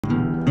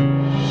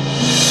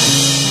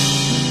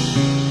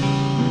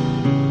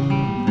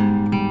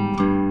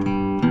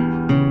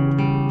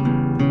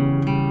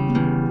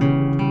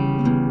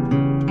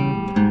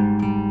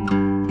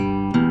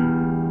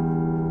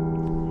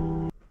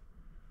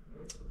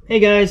Hey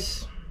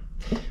guys,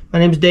 my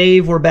name's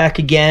Dave. We're back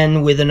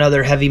again with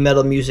another heavy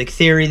metal music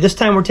theory. This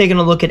time we're taking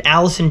a look at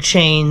Alice in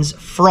Chains'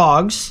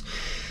 Frogs.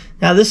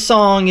 Now this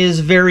song is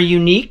very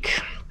unique.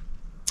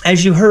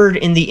 As you heard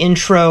in the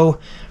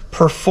intro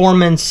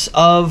performance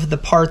of the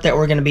part that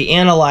we're going to be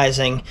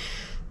analyzing,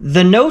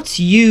 the notes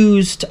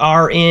used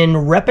are in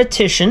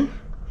repetition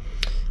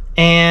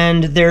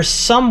and they're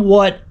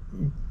somewhat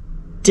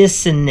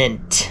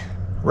dissonant,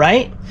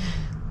 right?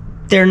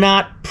 They're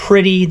not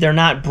pretty, they're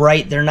not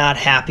bright, they're not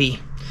happy.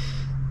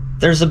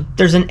 There's an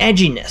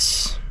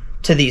edginess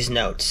to these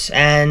notes,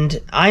 and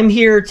I'm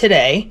here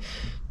today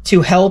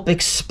to help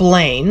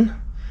explain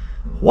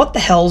what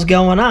the hell's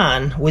going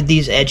on with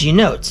these edgy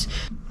notes.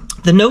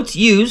 The notes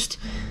used,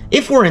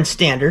 if we're in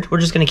standard, we're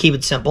just going to keep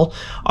it simple,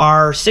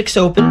 are 6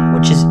 open,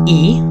 which is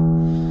E,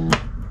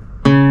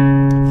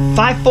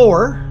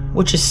 5/4,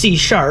 which is C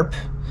sharp,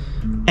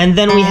 and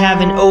then we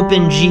have an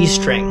open G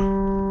string.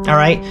 All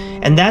right,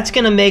 and that's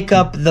going to make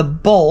up the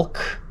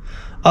bulk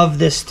of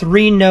this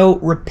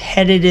 3-note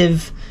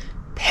repetitive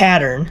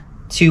pattern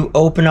to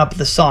open up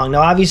the song.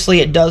 Now, obviously,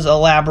 it does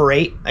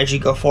elaborate as you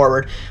go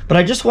forward, but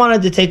I just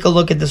wanted to take a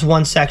look at this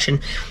one section.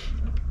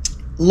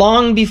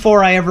 Long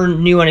before I ever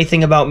knew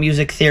anything about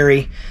music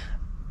theory,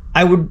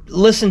 I would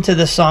listen to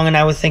this song and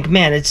I would think,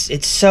 man,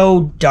 it's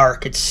so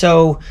dark, it's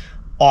so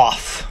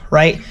off,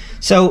 right?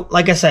 So,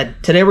 like I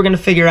said, today we're going to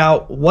figure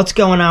out what's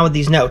going on with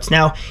these notes.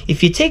 Now,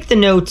 if you take the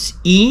notes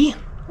E,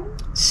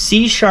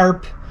 C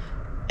sharp,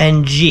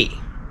 and G,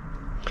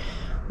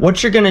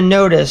 what you're going to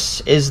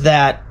notice is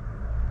that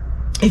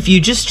if you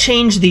just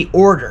change the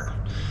order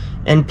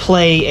and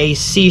play a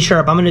C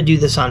sharp, I'm going to do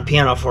this on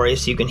piano for you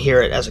so you can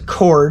hear it as a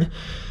chord.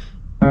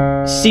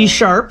 C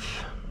sharp,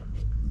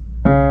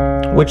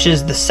 which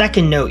is the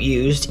second note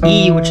used,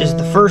 E, which is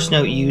the first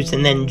note used,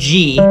 and then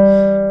G,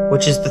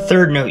 which is the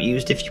third note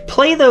used. If you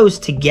play those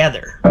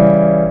together,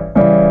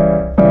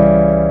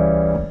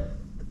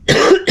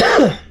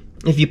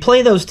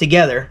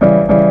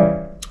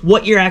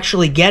 what you're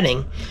actually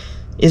getting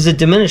is a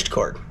diminished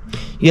chord.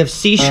 You have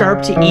C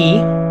sharp to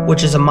E,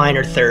 which is a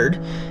minor third,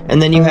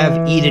 and then you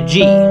have E to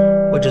G,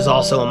 which is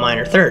also a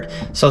minor third.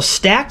 So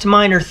stacked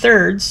minor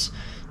thirds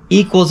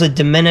equals a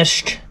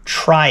diminished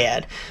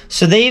triad.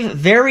 So they've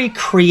very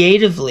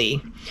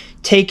creatively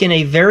taken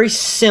a very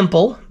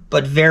simple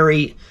but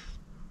very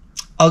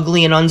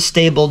ugly and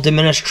unstable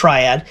diminished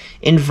triad,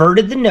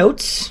 inverted the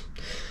notes,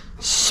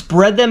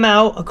 spread them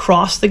out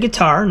across the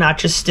guitar, not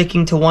just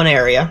sticking to one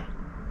area,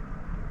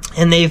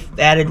 and they've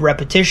added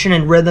repetition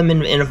and rhythm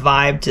and a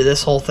vibe to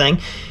this whole thing,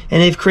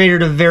 and they've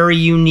created a very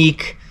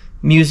unique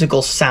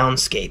musical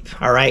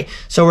soundscape, all right?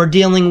 So we're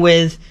dealing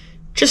with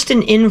just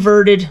an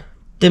inverted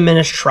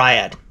diminished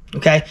triad,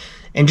 okay?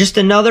 And just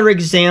another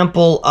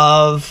example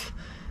of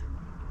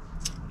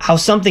how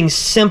something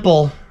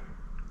simple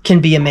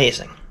can be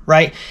amazing,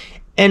 right?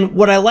 And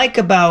what I like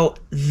about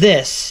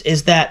this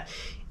is that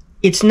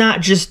it's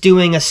not just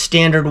doing a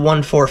standard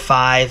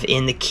 1-4-5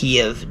 in the key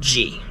of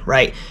G,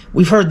 right?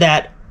 We've heard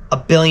that a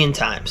billion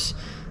times.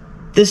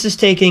 This is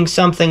taking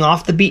something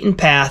off the beaten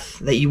path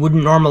that you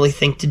wouldn't normally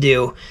think to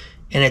do,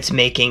 and it's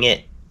making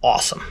it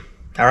awesome,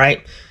 all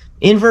right?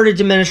 Inverted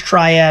diminished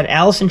triad,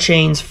 Alice in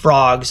Chains,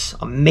 Frogs,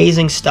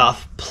 amazing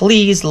stuff.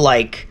 Please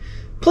like,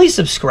 please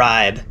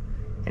subscribe,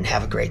 and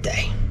have a great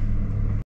day.